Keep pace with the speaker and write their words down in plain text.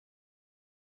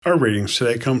Our readings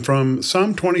today come from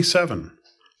Psalm 27,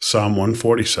 Psalm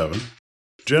 147,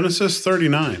 Genesis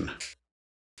 39,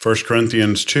 1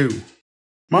 Corinthians 2,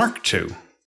 Mark 2,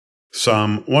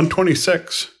 Psalm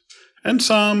 126, and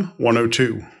Psalm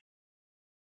 102.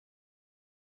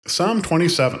 Psalm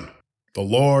 27. The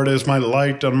Lord is my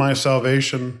light and my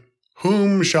salvation.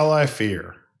 Whom shall I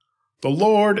fear? The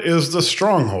Lord is the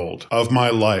stronghold of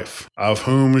my life. Of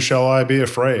whom shall I be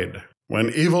afraid? When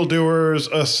evildoers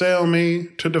assail me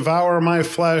to devour my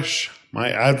flesh, my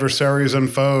adversaries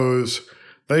and foes,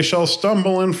 they shall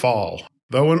stumble and fall.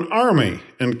 Though an army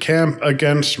encamp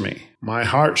against me, my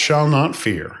heart shall not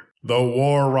fear. Though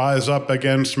war rise up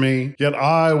against me, yet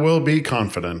I will be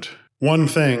confident. One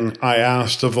thing I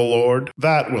asked of the Lord,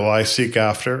 that will I seek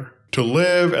after, to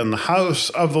live in the house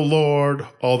of the Lord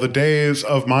all the days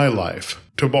of my life,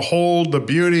 to behold the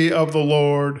beauty of the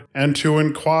Lord, and to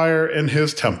inquire in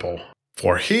his temple.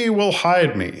 For he will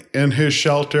hide me in his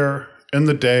shelter in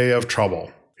the day of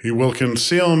trouble. He will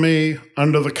conceal me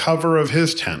under the cover of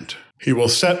his tent. He will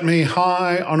set me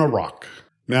high on a rock.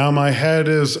 Now my head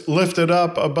is lifted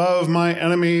up above my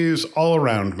enemies all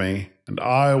around me, and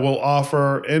I will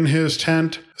offer in his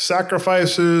tent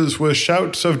sacrifices with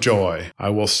shouts of joy. I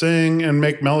will sing and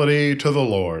make melody to the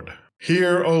Lord.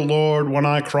 Hear, O Lord, when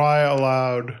I cry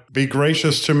aloud. Be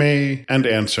gracious to me and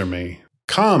answer me.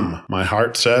 Come, my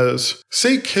heart says,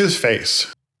 seek his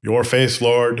face. Your face,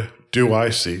 Lord, do I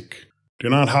seek. Do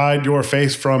not hide your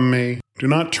face from me. Do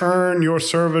not turn your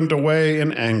servant away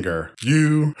in anger,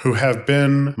 you who have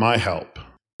been my help.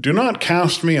 Do not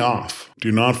cast me off.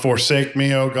 Do not forsake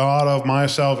me, O God of my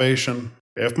salvation.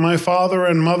 If my father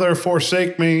and mother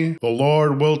forsake me, the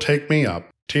Lord will take me up.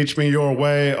 Teach me your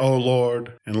way, O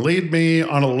Lord, and lead me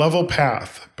on a level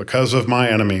path because of my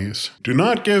enemies. Do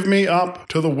not give me up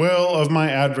to the will of my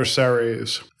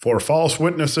adversaries, for false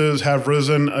witnesses have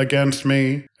risen against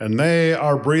me, and they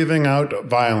are breathing out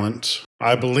violence.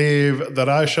 I believe that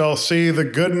I shall see the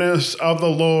goodness of the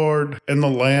Lord in the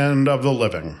land of the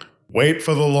living. Wait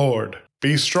for the Lord.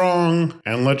 Be strong,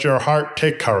 and let your heart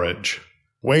take courage.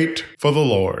 Wait for the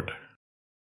Lord.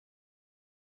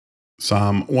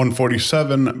 Psalm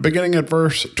 147, beginning at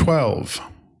verse 12.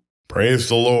 Praise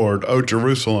the Lord, O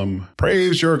Jerusalem.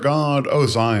 Praise your God, O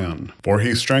Zion. For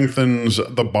he strengthens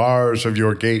the bars of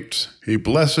your gates. He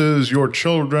blesses your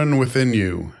children within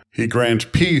you. He grants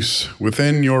peace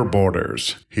within your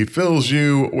borders. He fills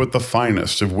you with the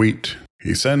finest of wheat.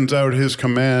 He sends out his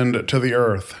command to the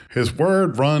earth. His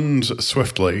word runs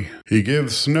swiftly. He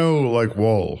gives snow like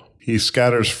wool. He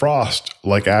scatters frost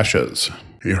like ashes.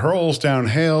 He hurls down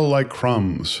hail like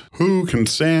crumbs. Who can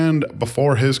stand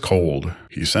before his cold?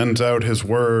 He sends out his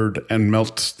word and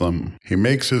melts them. He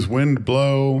makes his wind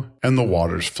blow and the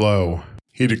waters flow.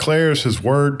 He declares his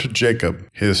word to Jacob,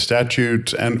 his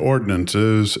statutes and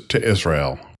ordinances to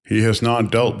Israel. He has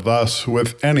not dealt thus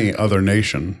with any other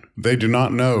nation. They do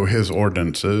not know his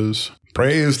ordinances.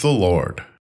 Praise the Lord.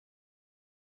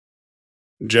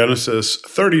 Genesis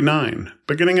 39,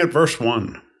 beginning at verse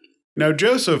 1. Now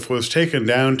Joseph was taken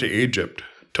down to Egypt,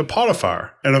 to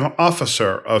Potiphar, an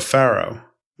officer of Pharaoh.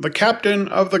 The captain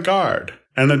of the guard,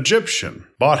 an Egyptian,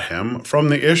 bought him from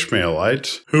the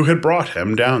Ishmaelites who had brought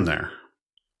him down there.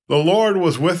 The Lord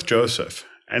was with Joseph,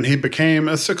 and he became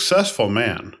a successful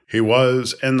man. He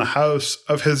was in the house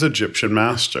of his Egyptian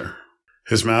master.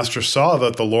 His master saw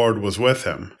that the Lord was with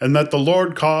him, and that the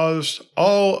Lord caused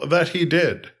all that he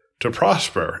did to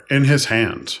prosper in his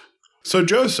hands. So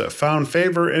Joseph found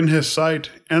favor in his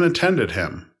sight and attended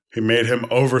him. He made him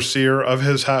overseer of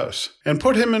his house, and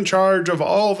put him in charge of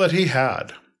all that he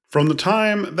had. From the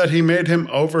time that he made him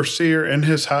overseer in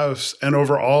his house and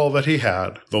over all that he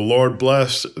had, the Lord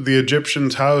blessed the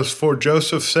Egyptian's house for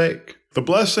Joseph's sake. The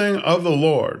blessing of the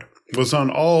Lord was on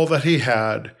all that he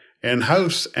had in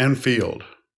house and field.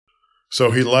 So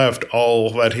he left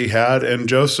all that he had in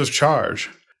Joseph's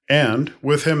charge, and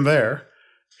with him there,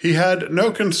 he had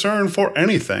no concern for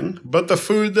anything but the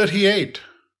food that he ate.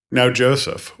 Now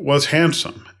Joseph was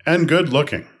handsome and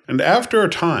good-looking, and after a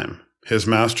time his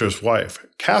master's wife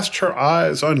cast her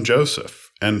eyes on Joseph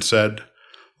and said,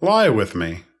 "Lie with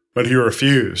me." But he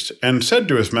refused and said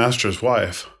to his master's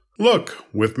wife, "Look,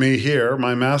 with me here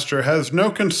my master has no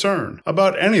concern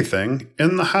about anything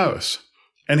in the house,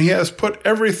 and he has put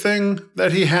everything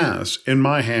that he has in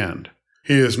my hand.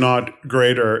 He is not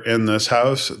greater in this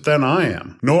house than I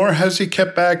am, nor has he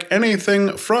kept back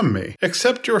anything from me,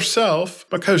 except yourself,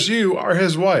 because you are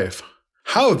his wife.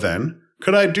 How then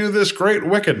could I do this great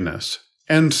wickedness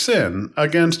and sin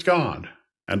against God?"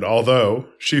 And although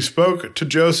she spoke to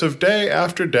Joseph day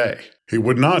after day, he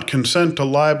would not consent to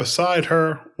lie beside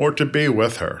her or to be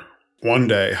with her. One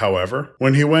day, however,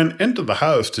 when he went into the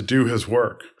house to do his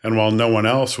work, and while no one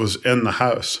else was in the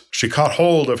house, she caught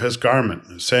hold of his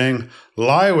garment, saying,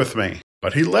 "Lie with me."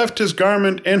 But he left his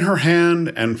garment in her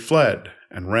hand and fled,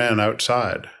 and ran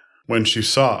outside. When she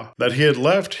saw that he had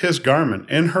left his garment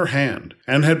in her hand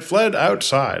and had fled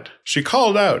outside, she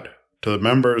called out to the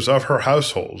members of her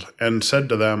household and said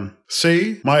to them,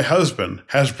 "See, my husband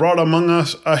has brought among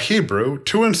us a Hebrew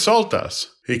to insult us.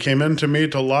 He came in to me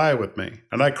to lie with me,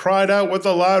 and I cried out with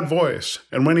a loud voice.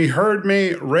 And when he heard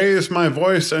me raise my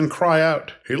voice and cry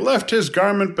out, he left his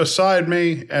garment beside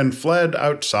me and fled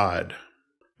outside."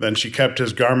 Then she kept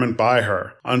his garment by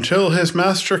her until his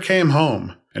master came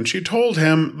home, and she told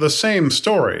him the same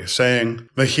story, saying,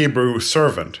 "The Hebrew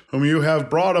servant, whom you have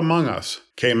brought among us,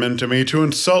 came in to me to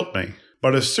insult me.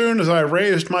 But as soon as I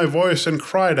raised my voice and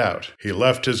cried out, he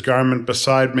left his garment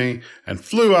beside me and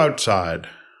flew outside."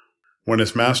 When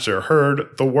his master heard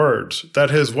the words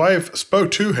that his wife spoke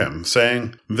to him,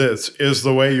 saying, "This is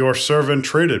the way your servant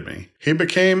treated me," he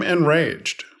became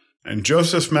enraged. And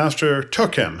Joseph's master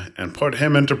took him and put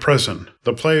him into prison,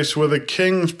 the place where the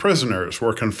king's prisoners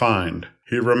were confined.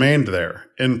 He remained there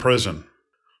in prison.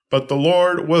 But the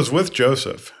Lord was with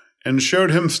Joseph and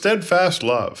showed him steadfast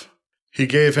love. He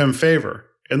gave him favor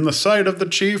in the sight of the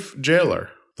chief jailer.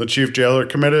 The chief jailer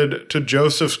committed to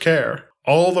Joseph's care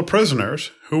all the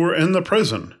prisoners who were in the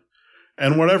prison,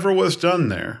 and whatever was done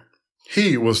there,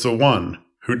 he was the one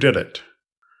who did it.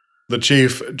 The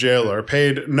chief jailer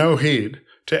paid no heed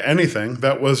to anything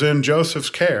that was in Joseph's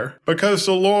care, because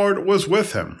the Lord was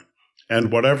with him,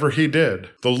 and whatever he did,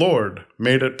 the Lord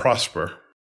made it prosper.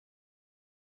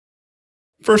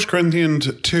 1 Corinthians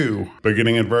 2,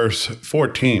 beginning at verse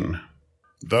 14.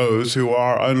 Those who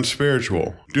are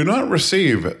unspiritual do not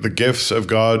receive the gifts of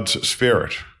God's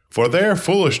Spirit, for they are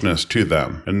foolishness to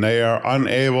them, and they are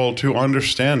unable to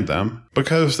understand them,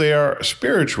 because they are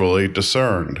spiritually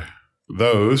discerned.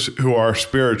 Those who are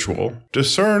spiritual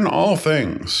discern all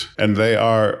things, and they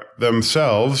are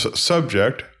themselves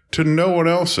subject to no one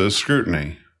else's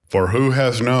scrutiny. For who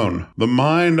has known the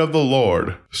mind of the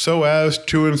Lord so as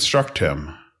to instruct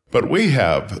him? But we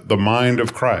have the mind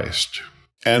of Christ.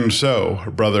 And so,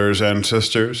 brothers and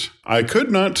sisters, I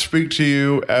could not speak to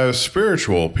you as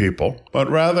spiritual people, but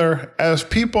rather as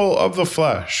people of the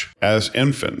flesh, as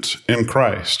infants in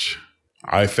Christ.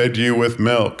 I fed you with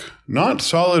milk, not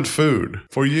solid food,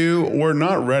 for you were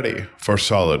not ready for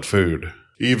solid food.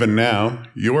 Even now,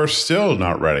 you are still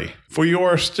not ready, for you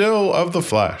are still of the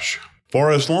flesh.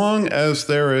 For as long as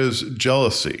there is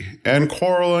jealousy and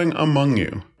quarreling among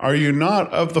you, are you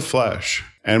not of the flesh,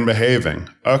 and behaving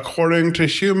according to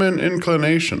human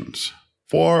inclinations?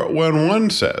 For when one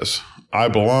says, "I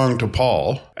belong to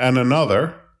Paul," and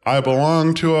another, "I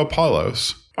belong to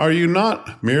Apollos," are you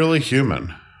not merely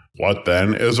human? What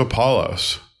then is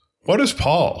Apollos? What is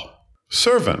Paul?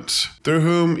 Servants, through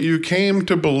whom you came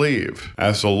to believe,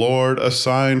 as the Lord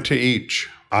assigned to each.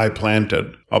 I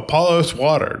planted, Apollos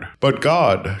watered, but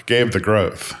God gave the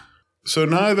growth. So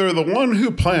neither the one who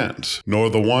plants nor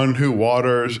the one who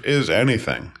waters is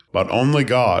anything, but only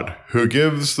God who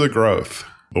gives the growth.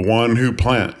 The one who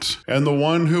plants and the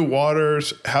one who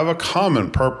waters have a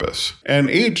common purpose, and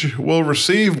each will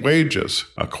receive wages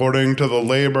according to the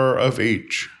labor of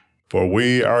each. For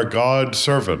we are God's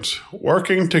servants,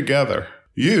 working together.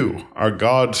 You are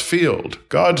God's field,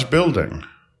 God's building.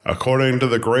 According to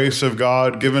the grace of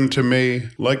God given to me,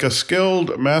 like a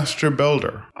skilled master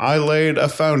builder, I laid a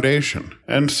foundation,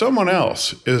 and someone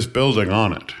else is building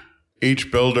on it.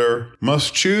 Each builder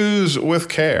must choose with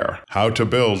care how to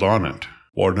build on it,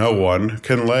 for no one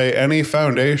can lay any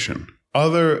foundation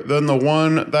other than the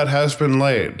one that has been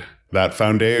laid. That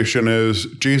foundation is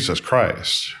Jesus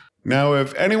Christ. Now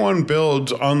if anyone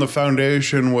builds on the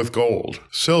foundation with gold,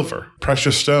 silver,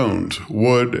 precious stones,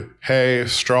 wood, hay,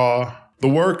 straw, the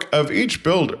work of each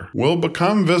builder will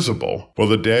become visible, for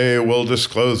the day will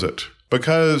disclose it,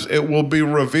 because it will be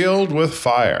revealed with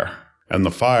fire, and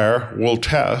the fire will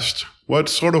test what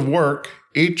sort of work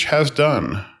each has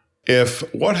done. If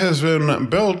what has been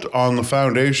built on the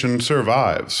foundation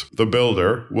survives, the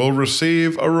builder will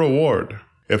receive a reward.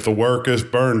 If the work is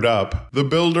burned up, the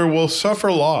builder will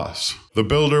suffer loss. The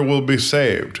builder will be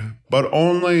saved, but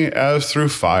only as through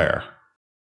fire.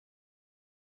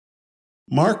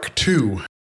 Mark 2.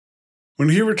 When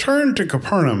he returned to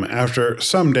Capernaum after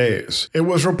some days, it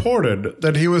was reported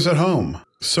that he was at home.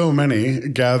 So many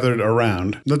gathered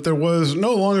around that there was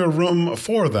no longer room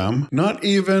for them, not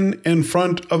even in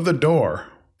front of the door.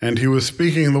 And he was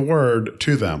speaking the word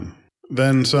to them.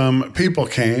 Then some people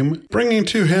came, bringing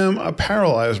to him a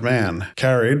paralyzed man,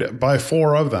 carried by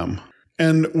 4 of them.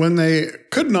 And when they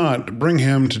could not bring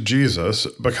him to Jesus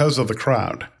because of the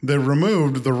crowd, they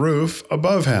removed the roof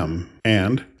above him,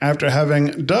 and, after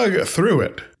having dug through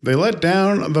it, they let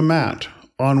down the mat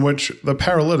on which the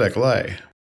paralytic lay.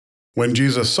 When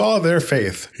Jesus saw their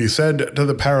faith, he said to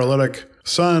the paralytic,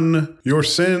 "Son, your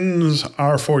sins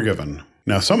are forgiven."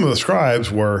 Now some of the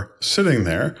scribes were sitting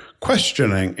there,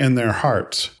 questioning in their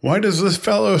hearts, "Why does this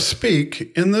fellow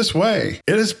speak in this way?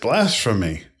 It is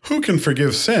blasphemy. Who can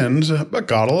forgive sins but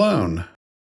God alone?"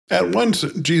 At once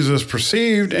Jesus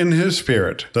perceived in his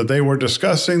spirit that they were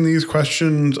discussing these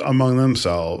questions among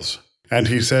themselves. And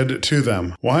he said to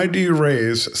them, "Why do you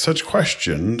raise such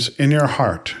questions in your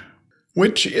heart?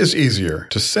 Which is easier,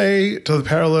 to say to the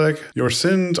paralytic, 'Your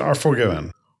sins are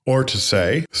forgiven,' or to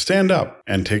say, 'Stand up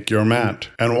and take your mat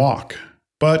and walk'?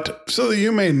 But so that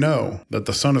you may know that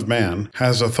the Son of Man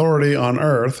has authority on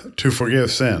earth to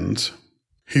forgive sins,"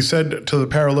 he said to the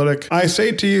paralytic, "I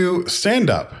say to you, stand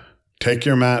up, take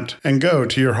your mat, and go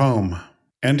to your home."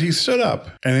 And he stood up,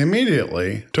 and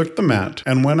immediately took the mat,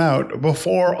 and went out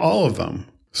before all of them,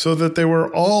 so that they were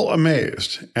all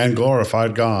amazed, and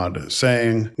glorified God,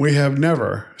 saying, "We have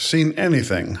never seen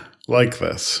anything like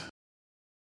this."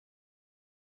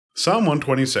 Psalm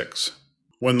 126.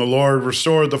 When the Lord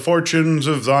restored the fortunes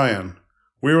of Zion,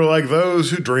 we were like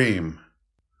those who dream.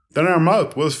 Then our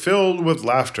mouth was filled with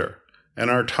laughter,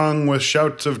 and our tongue with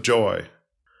shouts of joy.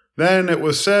 Then it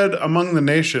was said among the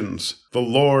nations, "The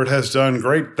Lord has done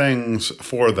great things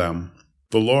for them.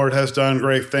 The Lord has done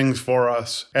great things for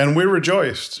us, and we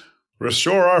rejoiced.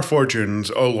 Restore our fortunes,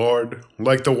 O Lord,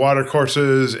 like the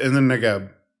watercourses in the Negeb.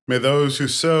 May those who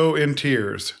sow in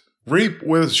tears reap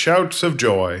with shouts of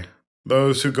joy.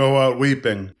 Those who go out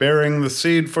weeping, bearing the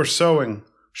seed for sowing,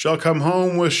 shall come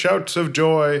home with shouts of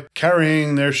joy,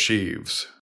 carrying their sheaves."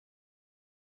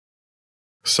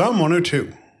 Psalm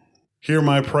 102. Hear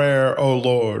my prayer, O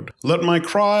Lord. Let my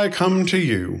cry come to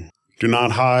you. Do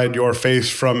not hide your face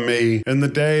from me in the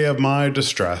day of my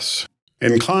distress.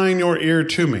 Incline your ear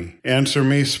to me. Answer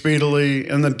me speedily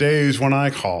in the days when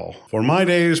I call. For my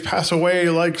days pass away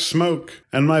like smoke,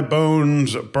 and my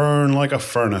bones burn like a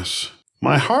furnace.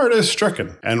 My heart is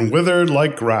stricken and withered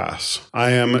like grass.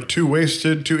 I am too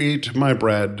wasted to eat my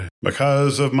bread.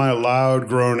 Because of my loud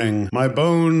groaning, my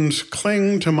bones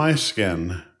cling to my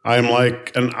skin. I am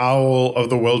like an owl of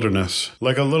the wilderness,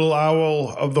 like a little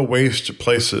owl of the waste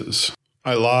places.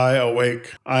 I lie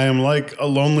awake. I am like a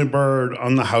lonely bird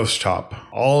on the housetop.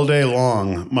 All day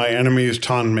long my enemies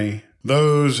taunt me.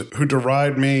 Those who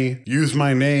deride me use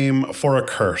my name for a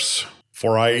curse.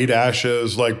 For I eat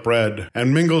ashes like bread,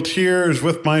 and mingle tears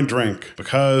with my drink,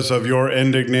 because of your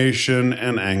indignation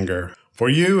and anger. For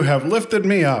you have lifted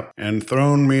me up and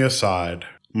thrown me aside.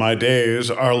 My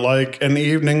days are like an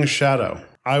evening shadow.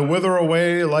 I wither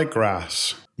away like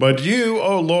grass. But you,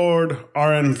 O Lord,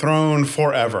 are enthroned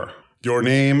forever. Your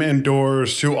name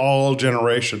endures to all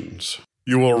generations.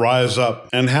 You will rise up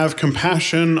and have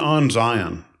compassion on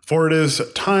Zion, for it is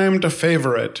time to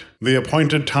favor it. The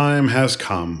appointed time has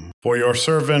come. For your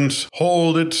servants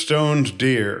hold its stones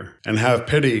dear, and have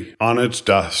pity on its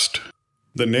dust.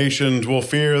 The nations will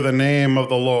fear the name of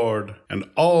the Lord, and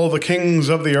all the kings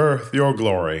of the earth your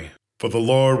glory. For the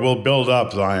Lord will build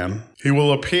up Zion. He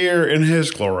will appear in his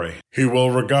glory. He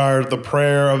will regard the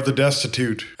prayer of the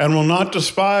destitute, and will not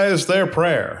despise their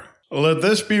prayer. Let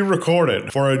this be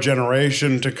recorded for a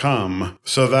generation to come,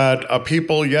 so that a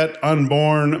people yet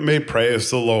unborn may praise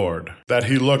the Lord, that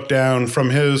he looked down from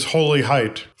his holy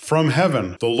height. From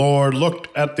heaven the Lord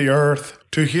looked at the earth,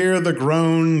 to hear the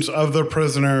groans of the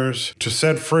prisoners, to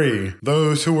set free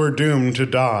those who were doomed to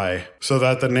die, so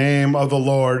that the name of the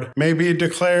Lord may be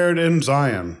declared in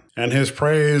Zion, and his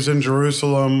praise in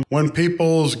Jerusalem, when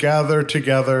peoples gather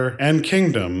together and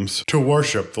kingdoms to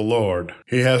worship the Lord.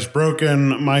 He has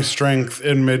broken my strength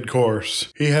in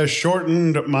mid-course. He has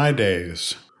shortened my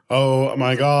days. Oh,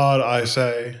 my God, I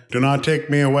say, do not take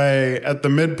me away at the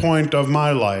midpoint of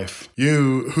my life,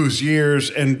 you whose years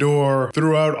endure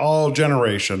throughout all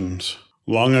generations.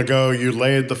 Long ago you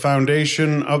laid the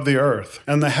foundation of the earth,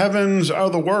 and the heavens are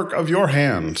the work of your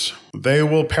hands. They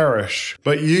will perish,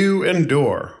 but you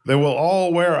endure. They will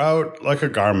all wear out like a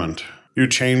garment. You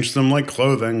change them like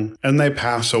clothing, and they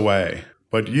pass away.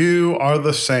 But you are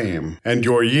the same, and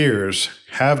your years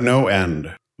have no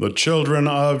end. The children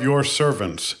of your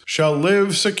servants shall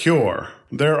live secure.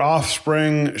 Their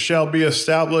offspring shall be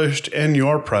established in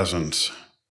your presence.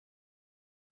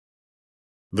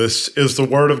 This is the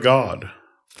word of God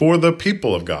for the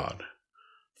people of God.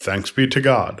 Thanks be to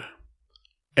God.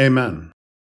 Amen.